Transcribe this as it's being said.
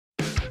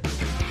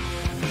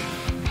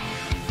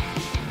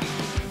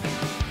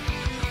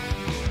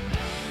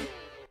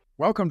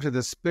Welcome to the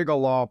Spiggle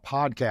Law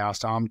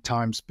Podcast. I'm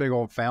Tom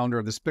Spiggle, founder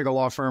of the Spiggle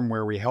Law Firm,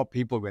 where we help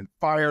people who've been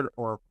fired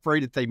or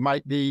afraid that they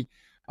might be.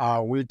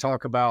 We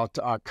talk about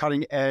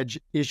cutting-edge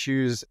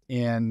issues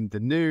in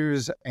the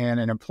news and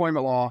in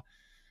employment law.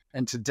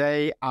 And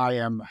today I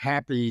am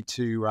happy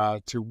to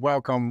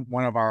welcome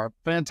one of our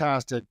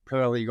fantastic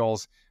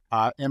paralegals,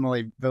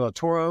 Emily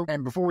Villatoro.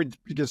 And before we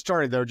get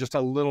started, though, just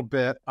a little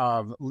bit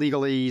of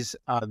legalese.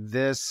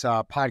 This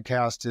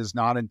podcast is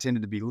not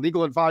intended to be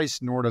legal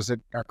advice, nor does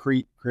it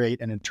create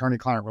an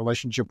attorney-client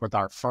relationship with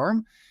our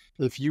firm.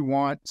 If you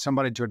want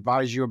somebody to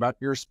advise you about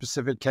your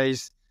specific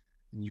case,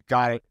 you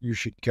got it. You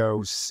should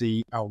go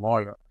see a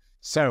lawyer.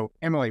 So,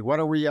 Emily, what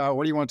do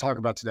you want to talk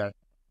about today?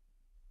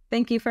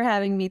 Thank you for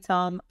having me,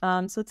 Tom.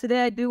 So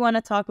today I do want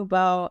to talk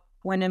about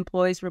when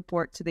employees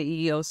report to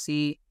the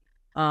EEOC,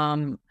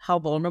 how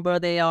vulnerable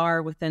they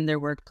are within their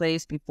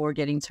workplace before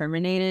getting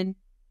terminated,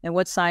 and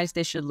what signs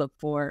they should look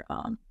for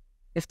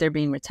if they're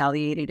being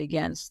retaliated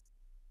against.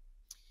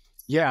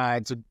 Yeah,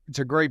 it's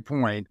a great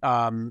point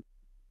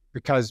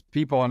because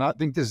people, and I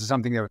think this is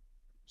something that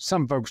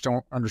some folks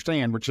don't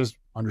understand, which is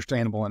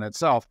understandable in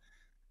itself,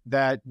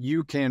 that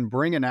you can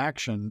bring an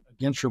action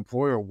against your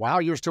employer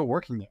while you're still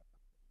working there.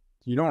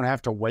 You don't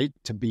have to wait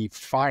to be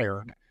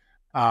fired.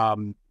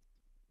 And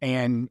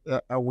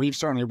we've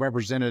certainly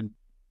represented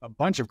a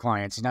bunch of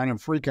clients. It's not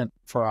infrequent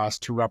for us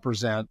to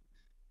represent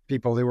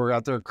people who are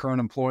at their current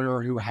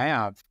employer who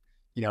have,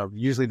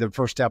 usually the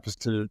first step is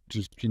to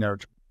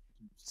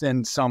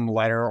send some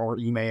letter or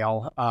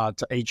email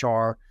to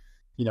HR,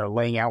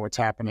 laying out what's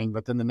happening.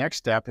 But then the next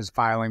step is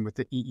filing with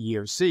the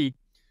EEOC.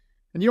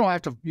 And you don't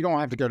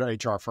have to go to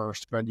HR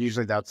first, but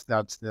usually that's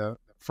the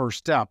first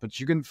step. But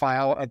you can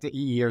file at the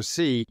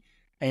EEOC.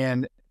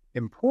 And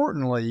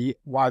importantly,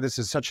 why this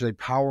is such a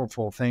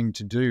powerful thing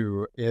to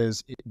do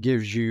is it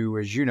gives you,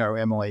 as you know,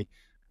 Emily,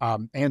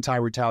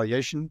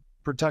 anti-retaliation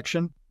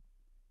protection,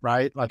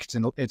 right? Like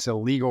it's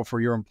illegal for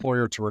your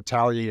employer to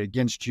retaliate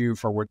against you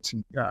for what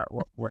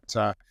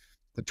the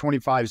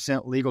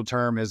 25-cent legal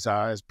term is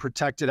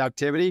protected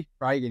activity,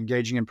 right?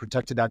 Engaging in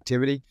protected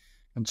activity.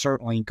 And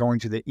certainly going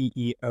to the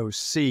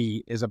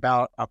EEOC is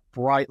about a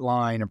bright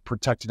line of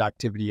protected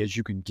activity as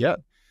you can get.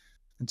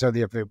 And so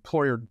if the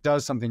employer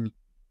does something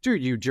to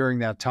you during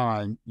that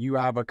time, you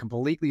have a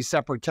completely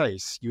separate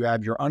case. You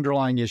have your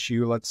underlying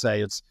issue. Let's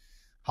say it's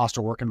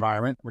hostile work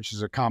environment, which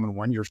is a common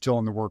one. You're still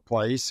in the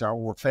workplace,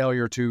 or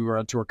failure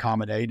to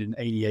accommodate an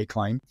ADA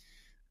claim.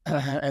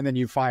 And then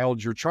you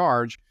filed your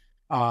charge,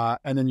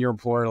 and then your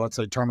employer, let's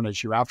say,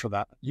 terminates you after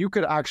that. You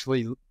could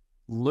actually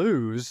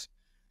lose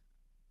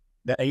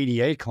the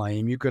ADA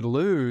claim. You could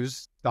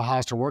lose the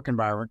hostile work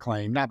environment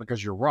claim, not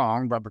because you're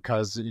wrong, but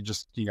because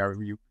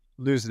you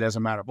lose it as a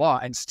matter of law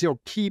and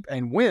still keep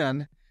and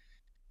win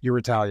your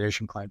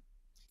retaliation claim.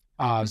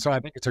 So I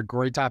think it's a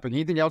great topic.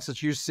 Anything else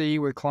that you see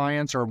with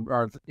clients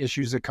or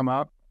issues that come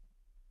up?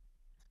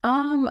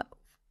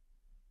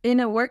 In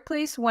a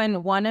workplace,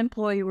 when one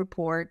employee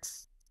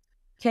reports,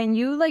 can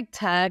you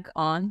tag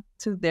on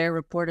to their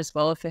report as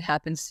well if it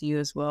happens to you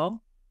as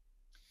well?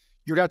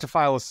 You'd have to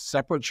file a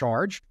separate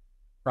charge,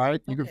 right?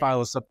 You can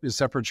file a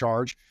separate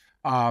charge.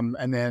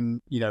 And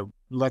then,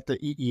 let the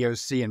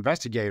EEOC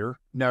investigator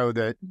know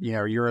that,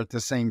 you're at the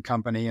same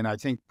company. And I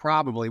think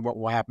probably what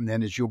will happen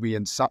then is you'll be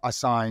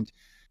assigned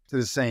to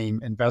the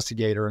same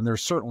investigator. And there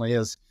certainly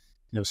is,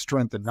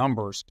 strength in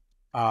numbers.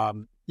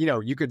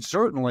 You could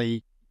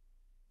certainly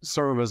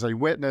serve as a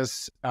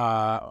witness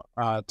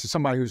to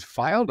somebody who's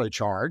filed a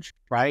charge,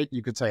 right?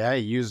 You could say, hey,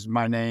 use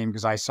my name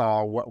because I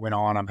saw what went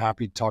on. I'm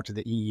happy to talk to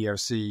the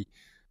EEOC.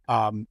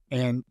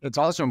 And it's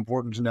also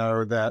important to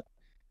know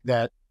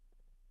that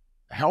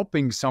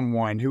helping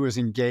someone who is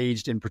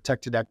engaged in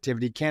protected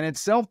activity can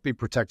itself be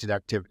protected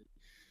activity.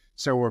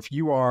 So if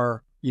you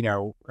are,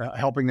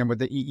 helping them with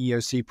the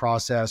EEOC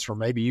process, or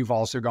maybe you've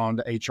also gone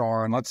to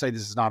HR, and let's say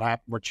this is not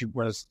what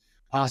is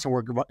hostile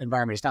work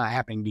environment is not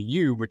happening to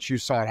you, but you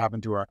saw it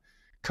happen to a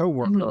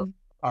coworker,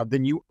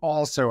 then you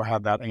also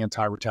have that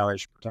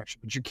anti-retaliation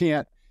protection. But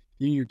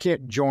you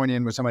can't join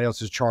in with somebody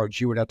else's charge.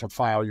 You would have to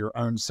file your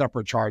own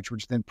separate charge,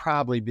 which then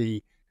probably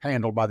be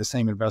handled by the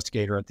same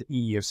investigator at the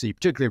EEOC,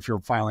 particularly if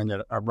you're filing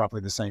at roughly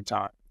the same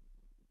time.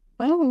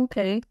 Oh,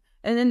 okay.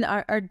 And then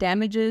are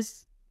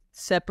damages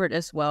separate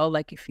as well?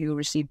 Like if you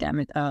receive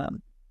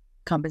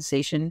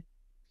compensation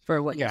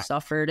for what you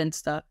suffered and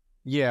stuff?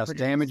 Yes,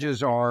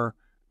 damages are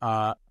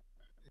an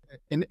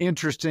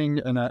interesting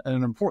and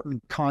an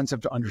important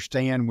concept to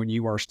understand when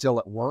you are still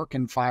at work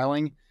and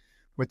filing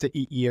with the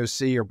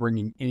EEOC or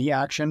bringing any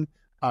action.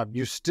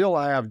 You still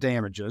have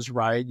damages,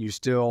 right? You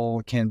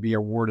still can be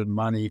awarded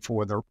money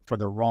for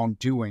the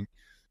wrongdoing,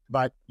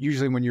 but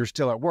usually when you're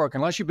still at work,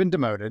 unless you've been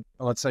demoted,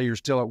 let's say you're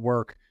still at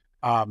work,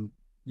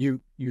 you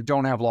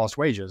don't have lost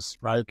wages,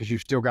 right? Because you've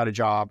still got a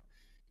job,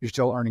 you're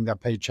still earning that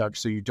paycheck,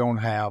 so you don't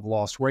have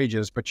lost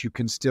wages, but you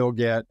can still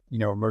get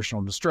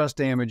emotional distress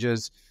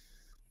damages,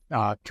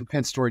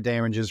 compensatory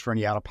damages for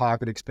any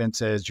out-of-pocket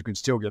expenses. You can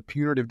still get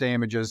punitive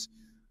damages.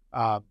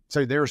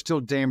 So there are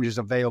still damages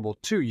available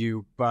to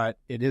you, but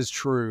it is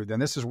true. Then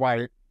this is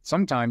why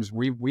sometimes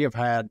we have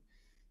had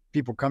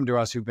people come to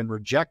us who've been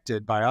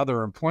rejected by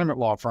other employment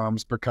law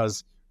firms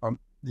because,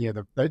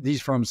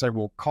 these firms say,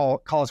 well,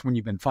 call us when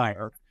you've been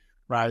fired,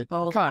 right?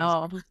 Oh,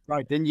 wow.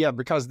 Right.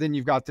 Because then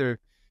you've got the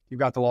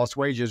lost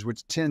wages,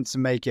 which tends to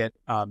make it,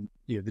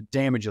 the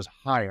damages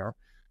higher.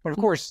 But of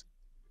course,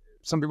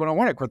 some people don't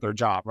want to quit their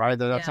job, right?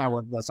 That's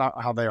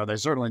not how they are. They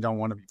certainly don't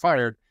want to be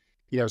fired,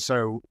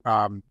 so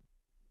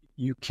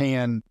you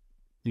can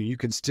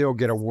still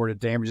get awarded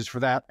damages for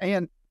that.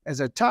 And as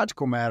a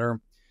tactical matter,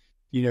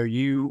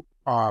 you've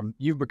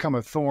become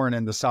a thorn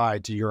in the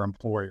side to your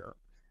employer.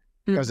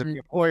 Because if the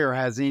employer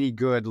has any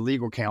good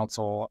legal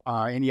counsel,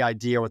 any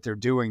idea what they're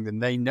doing, then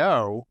they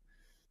know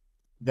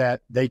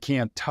that they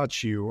can't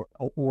touch you,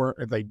 or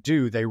if they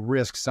do, they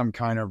risk some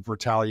kind of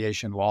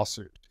retaliation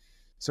lawsuit.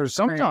 So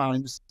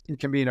sometimes it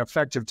can be an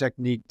effective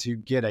technique to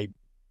get a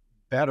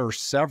better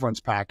severance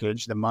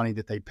package, the money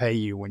that they pay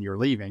you when you're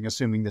leaving,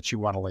 assuming that you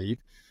want to leave,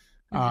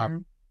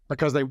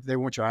 because they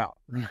want you out.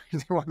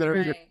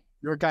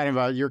 You're kind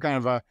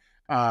of a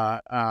I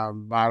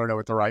don't know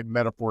what the right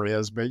metaphor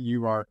is, but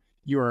you are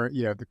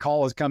the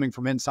call is coming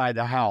from inside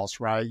the house,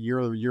 right?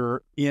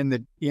 You're in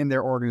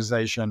their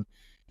organization.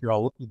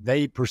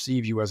 They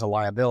perceive you as a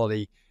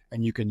liability,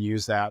 and you can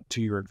use that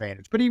to your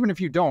advantage. But even if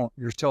you don't,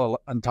 you're still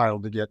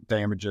entitled to get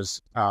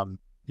damages,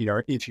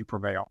 if you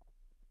prevail.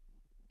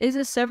 Is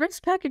a severance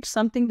package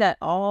something that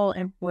all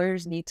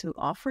employers need to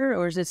offer,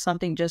 or is it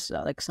something just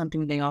like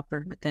something they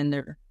offer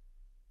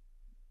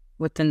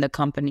within the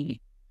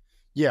company?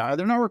 Yeah,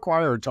 they're not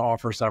required to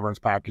offer severance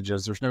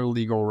packages. There's no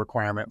legal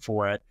requirement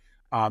for it.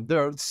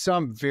 There are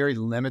some very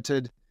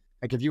limited,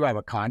 like if you have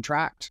a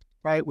contract,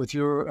 right, with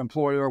your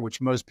employer,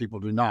 which most people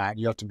do not,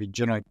 you have to be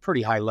generally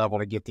pretty high level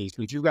to get these.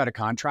 But if you've got a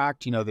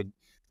contract,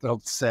 they'll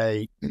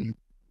say,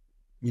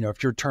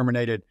 if you're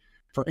terminated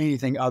for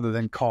anything other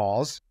than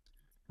cause,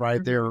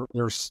 right,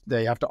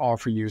 they have to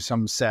offer you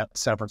some set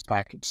severance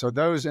package. So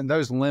in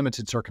those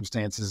limited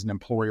circumstances, an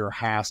employer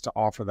has to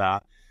offer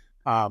that.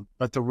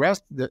 But the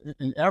rest,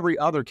 in every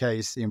other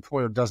case, the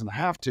employer doesn't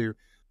have to.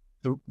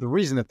 The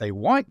reason that they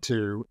want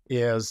to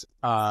is,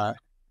 where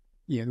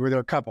there are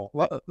a couple.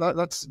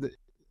 Let's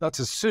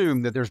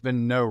assume that there's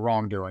been no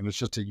wrongdoing. It's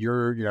just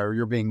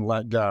you're being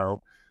let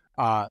go.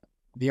 The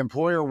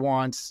employer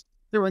wants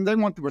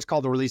what's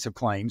called the release of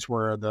claims,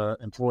 where the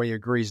employee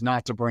agrees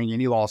not to bring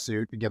any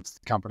lawsuit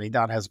against the company.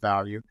 That has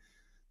value.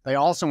 They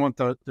also want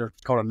they're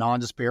called a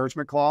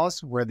non-disparagement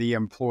clause, where the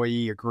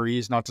employee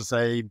agrees not to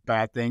say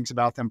bad things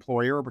about the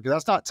employer, because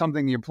that's not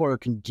something the employer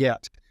can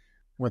get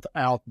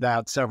without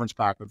that severance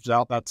package,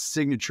 without that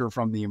signature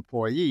from the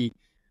employee.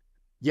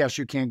 Yes,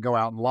 you can't go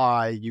out and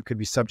lie. You could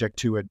be subject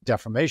to a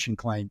defamation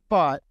claim,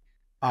 but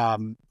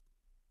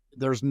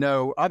there's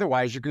no,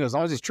 otherwise, as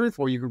long as it's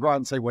truthful, you can go out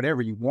and say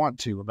whatever you want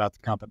to about the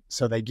company.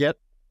 So they get,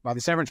 by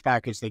the severance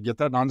package, they get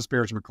that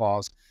non-disparagement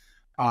clause.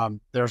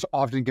 There's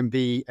often can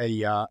be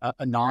a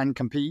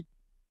non-compete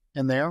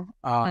in there,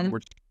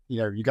 which,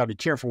 you got to be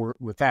careful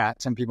with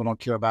that. Some people don't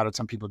care about it.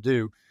 Some people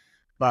do,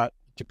 but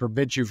to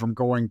prevent you from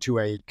going to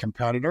a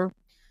competitor.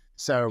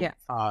 So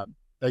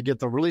they get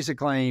the release of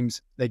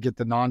claims, they get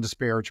the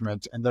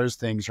non-disparagement, and those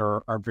things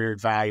are very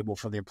valuable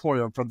for the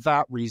employer. For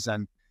that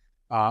reason,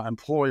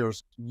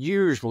 employers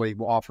usually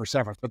will offer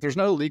severance, but there's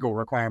no legal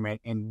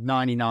requirement in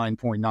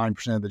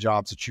 99.9% of the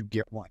jobs that you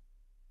get one.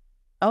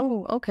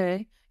 Oh,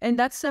 okay. And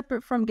that's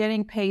separate from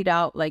getting paid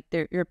out, like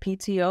your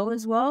PTO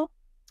as well?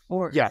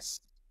 Or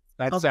yes,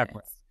 that's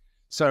separate.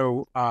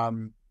 So,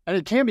 and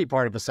it can be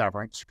part of a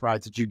severance,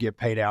 right, that you get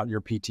paid out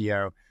your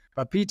PTO.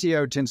 But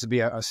PTO tends to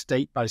be a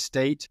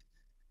state-by-state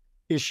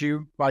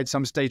issue, right?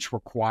 Some states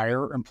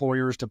require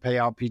employers to pay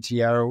out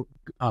PTO.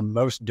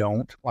 Most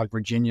don't, like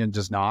Virginia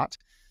does not.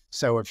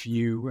 So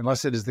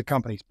unless it is the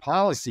company's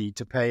policy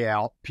to pay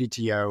out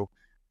PTO,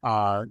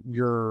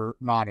 you're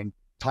not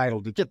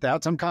entitled to get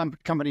that. Some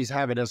companies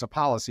have it as a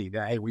policy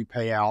that, hey, we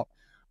pay out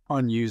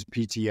unused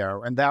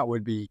PTO. And that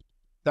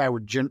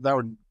would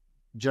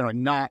generally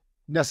not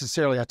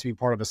necessarily have to be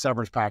part of a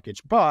severance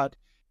package, but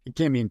it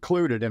can be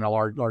included in a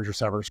larger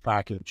severance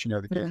package,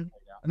 that gets paid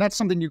out. And that's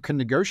something you can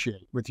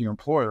negotiate with your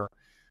employer,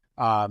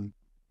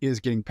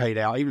 is getting paid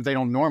out, even if they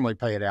don't normally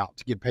pay it out,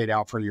 to get paid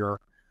out for your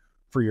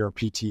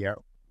PTO.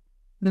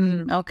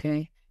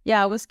 Okay.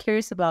 Yeah, I was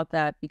curious about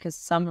that because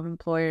some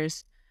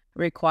employers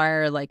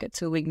require like a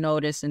 2-week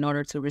notice in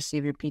order to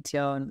receive your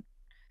PTO.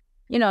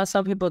 And,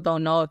 some people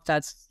don't know if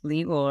that's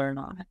legal or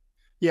not.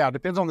 Yeah, it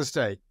depends on the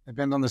state.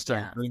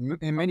 Yeah.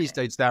 In many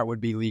states, that would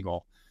be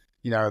legal.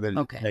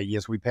 Hey,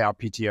 yes, we pay out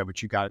PTO,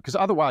 but you got it. Because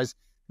otherwise,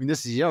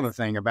 this is the other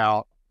thing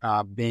about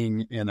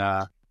being in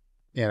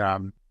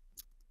an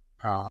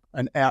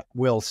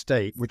at-will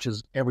state, which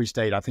is every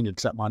state, I think,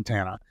 except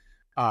Montana,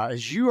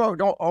 is you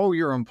don't owe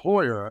your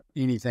employer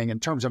anything in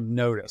terms of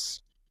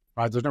notice,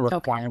 right? There's no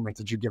requirement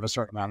that you give a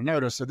certain amount of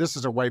notice. So this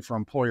is a way for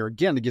employer,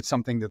 again, to get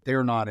something that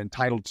they're not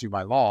entitled to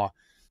by law,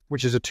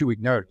 which is a 2-week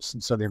notice.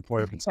 And so the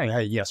employer can say,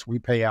 hey, yes, we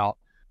pay out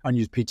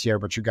unused PTO,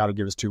 but you got to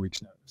give us 2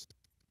 weeks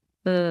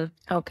notice.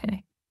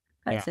 Okay.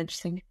 That's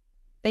interesting.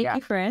 Thank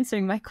you for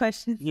answering my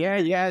question.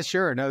 Yeah,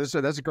 sure. No,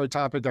 that's a great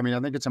topic. I mean, I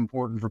think it's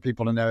important for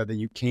people to know that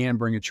you can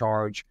bring a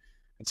charge.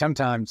 And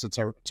sometimes it's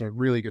a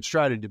really good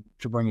strategy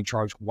to bring a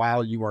charge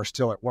while you are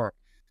still at work.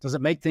 Does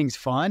it make things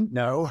fun?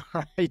 No,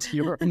 right?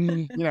 You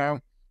kind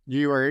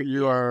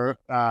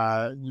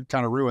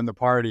of ruin the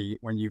party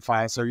when you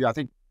file. So I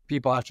think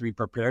people have to be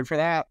prepared for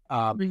that.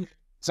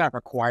 It's not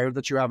required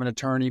that you have an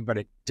attorney, but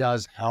it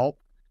does help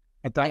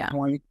at that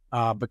point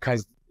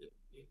because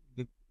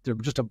there are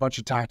just a bunch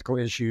of tactical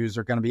issues.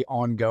 There are going to be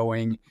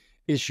ongoing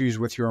issues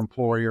with your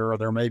employer, or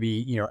there may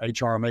be,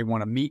 HR may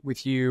want to meet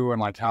with you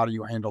and like, how do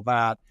you handle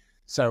that?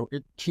 So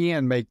it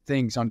can make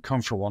things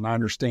uncomfortable. And I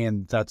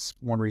understand that's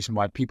one reason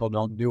why people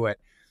don't do it.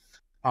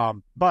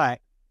 But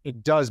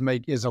it does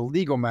as a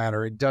legal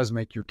matter, it does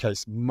make your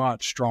case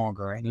much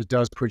stronger, and it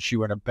does put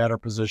you in a better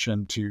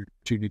position to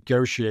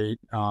negotiate,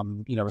 a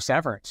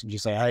severance. And you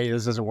say, hey,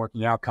 this isn't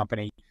working out,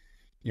 company.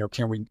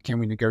 Can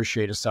we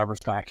negotiate a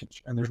severance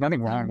package? And there's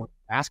nothing wrong with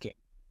asking,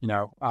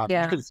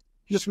 because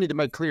you just need to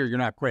make clear you're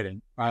not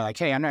quitting. Right? Like,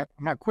 hey, I'm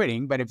not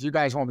quitting, but if you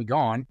guys want me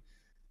gone,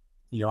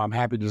 I'm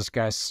happy to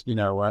discuss,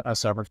 a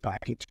severance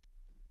package.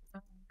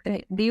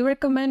 Okay. Do you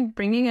recommend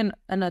bringing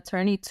an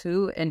attorney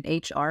to an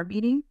HR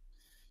meeting?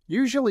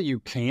 Usually you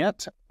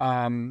can't.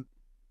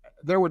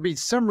 There would be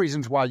some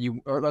reasons why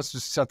let's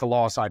just set the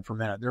law aside for a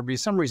minute. There would be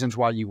some reasons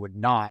why you would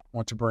not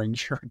want to bring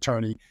your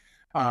attorney,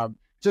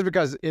 just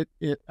because it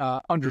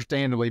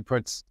understandably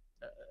brings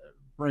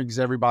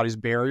everybody's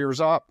barriers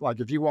up. Like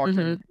if you walk in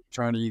an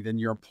attorney, then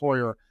your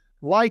employer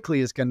likely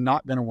is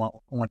not going to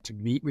want to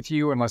meet with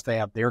you unless they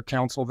have their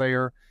counsel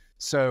there.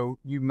 So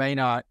you may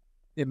not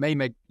want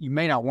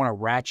to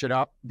ratchet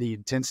up the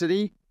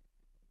intensity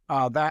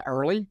that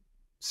early.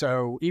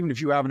 So even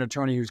if you have an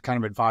attorney who's kind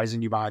of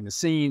advising you behind the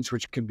scenes,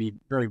 which can be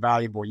very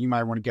valuable, you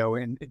might want to go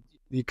in.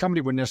 The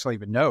company wouldn't necessarily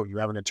even know you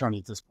have an attorney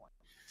at this point.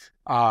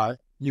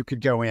 You could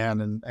go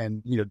in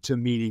and to a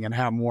meeting and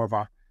have more of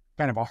a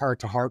kind of a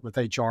heart-to-heart with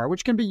HR,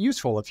 which can be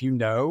useful if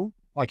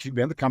like you've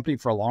been at the company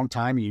for a long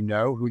time and you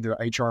know who the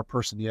HR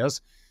person is.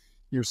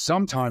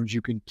 Sometimes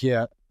you can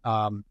get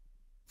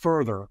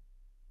further,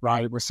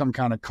 right, with some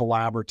kind of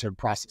collaborative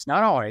process.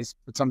 Not always,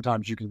 but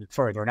sometimes you can get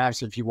further. And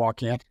obviously, if you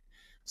walk in,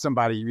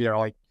 somebody,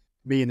 like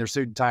me in their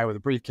suit and tie with a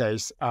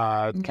briefcase,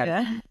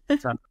 kind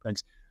of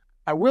things.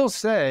 I will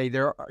say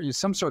there are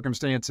some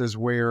circumstances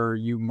where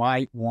you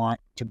might want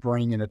to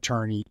bring an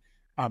attorney.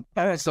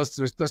 Let's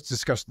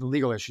discuss the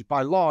legal issues.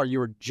 By law, you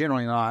are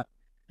generally not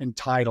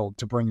entitled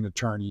to bring an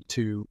attorney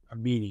to a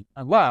meeting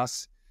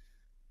unless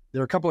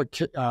there are a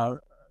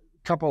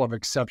couple of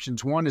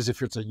exceptions. One is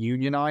if it's a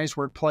unionized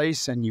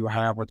workplace and you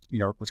have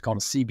what's called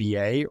a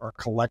CBA, or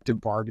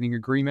collective bargaining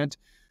agreement.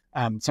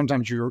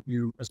 Sometimes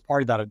you as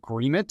part of that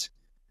agreement,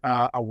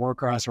 a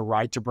worker has a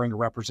right to bring a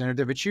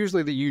representative. It's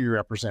usually the union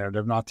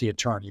representative, not the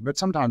attorney, but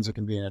sometimes it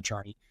can be an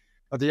attorney.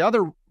 But the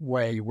other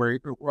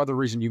other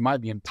reason you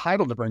might be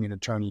entitled to bring an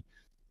attorney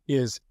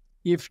is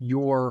if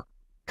your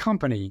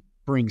company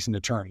brings an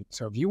attorney.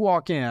 So if you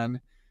walk in,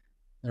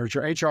 there's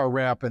your HR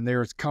rep and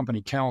there's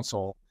company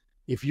counsel.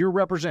 If you're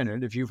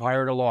represented, if you've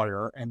hired a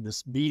lawyer and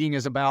this meeting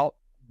is about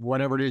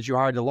whatever it is you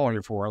hired the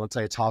lawyer for, let's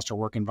say it's hostile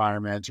work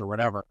environments or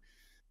whatever,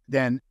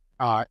 then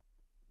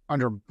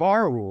under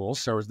bar rules,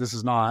 so this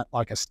is not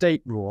like a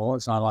state rule,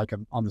 it's not like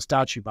on the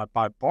statute, but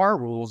by bar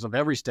rules of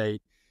every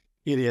state,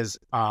 it is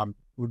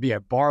would be a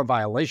bar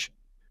violation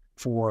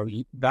for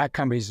that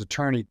company's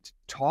attorney to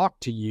talk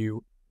to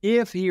you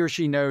if he or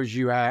she knows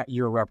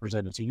you're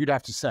represented. So you'd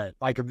have to say,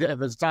 like, if you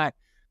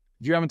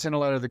haven't sent a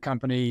letter to the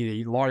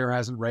company, the lawyer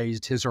hasn't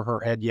raised his or her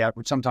head yet,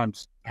 which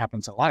sometimes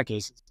happens in a lot of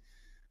cases,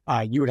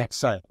 you would have to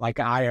say, like,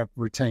 I have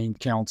retained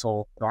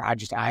counsel, or I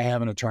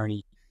have an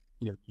attorney.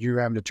 You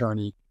have an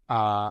attorney.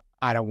 I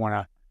don't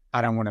want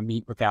to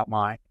meet without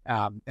mine.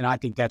 And I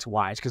think that's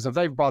wise, because if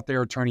they've brought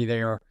their attorney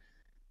there,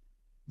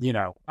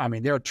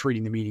 they're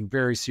treating the meeting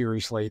very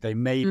seriously. They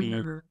may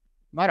be,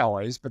 not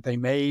always, but they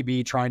may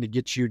be trying to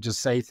get you to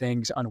say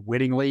things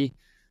unwittingly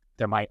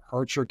that might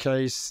hurt your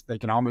case. They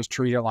can almost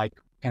treat it like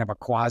kind of a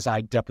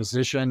quasi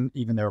deposition,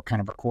 even though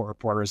kind of a court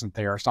reporter isn't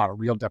there. It's not a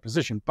real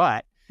deposition,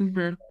 but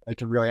they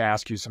can really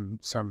ask you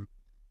some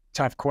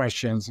tough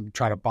questions and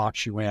try to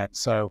box you in.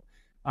 So,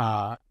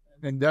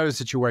 in those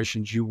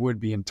situations, you would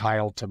be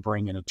entitled to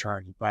bring an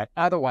attorney, but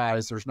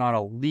otherwise, there's not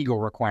a legal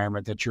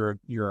requirement that your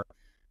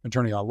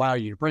attorney will allow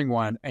you to bring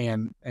one,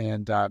 and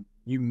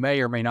you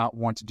may or may not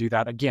want to do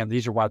that. Again,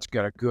 these are what's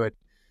good,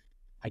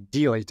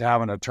 ideally, to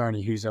have an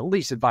attorney who's at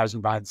least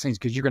advising behind the scenes,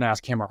 because you're going to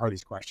ask him or her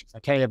these questions.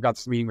 Like, hey, I've got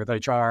this meeting with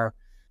HR.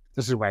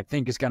 This is what I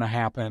think is going to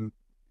happen.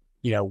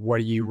 What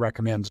do you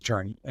recommend,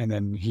 attorney? And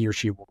then he or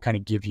she will kind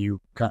of give you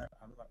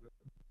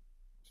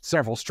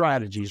several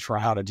strategies for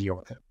how to deal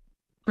with it.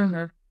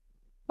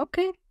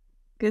 Okay.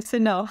 Good to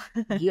know.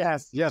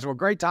 Yes. Well,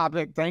 great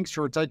topic. Thanks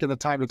for taking the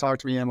time to talk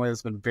to me, Emily.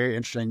 It's been very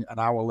interesting, and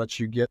I will let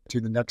you get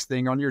to the next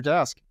thing on your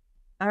desk.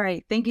 All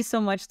right. Thank you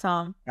so much,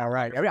 Tom. All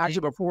right.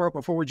 Actually, before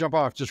we jump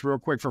off, just real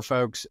quick for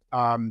folks,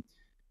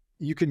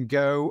 you can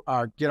go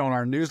get on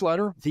our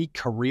newsletter,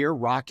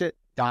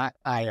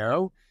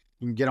 thecareerrocket.io.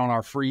 You can get on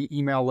our free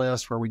email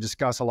list where we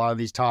discuss a lot of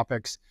these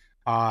topics.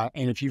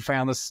 And if you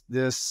found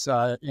this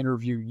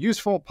interview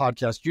useful,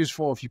 podcast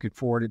useful, if you could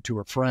forward it to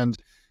a friend,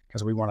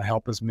 because we want to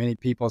help as many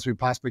people as we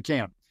possibly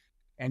can.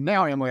 And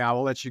now, Emily, I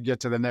will let you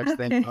get to the next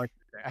thing I like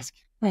to ask.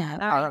 Yeah.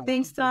 All right.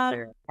 Thanks,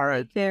 Tom. All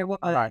right.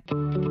 Bye.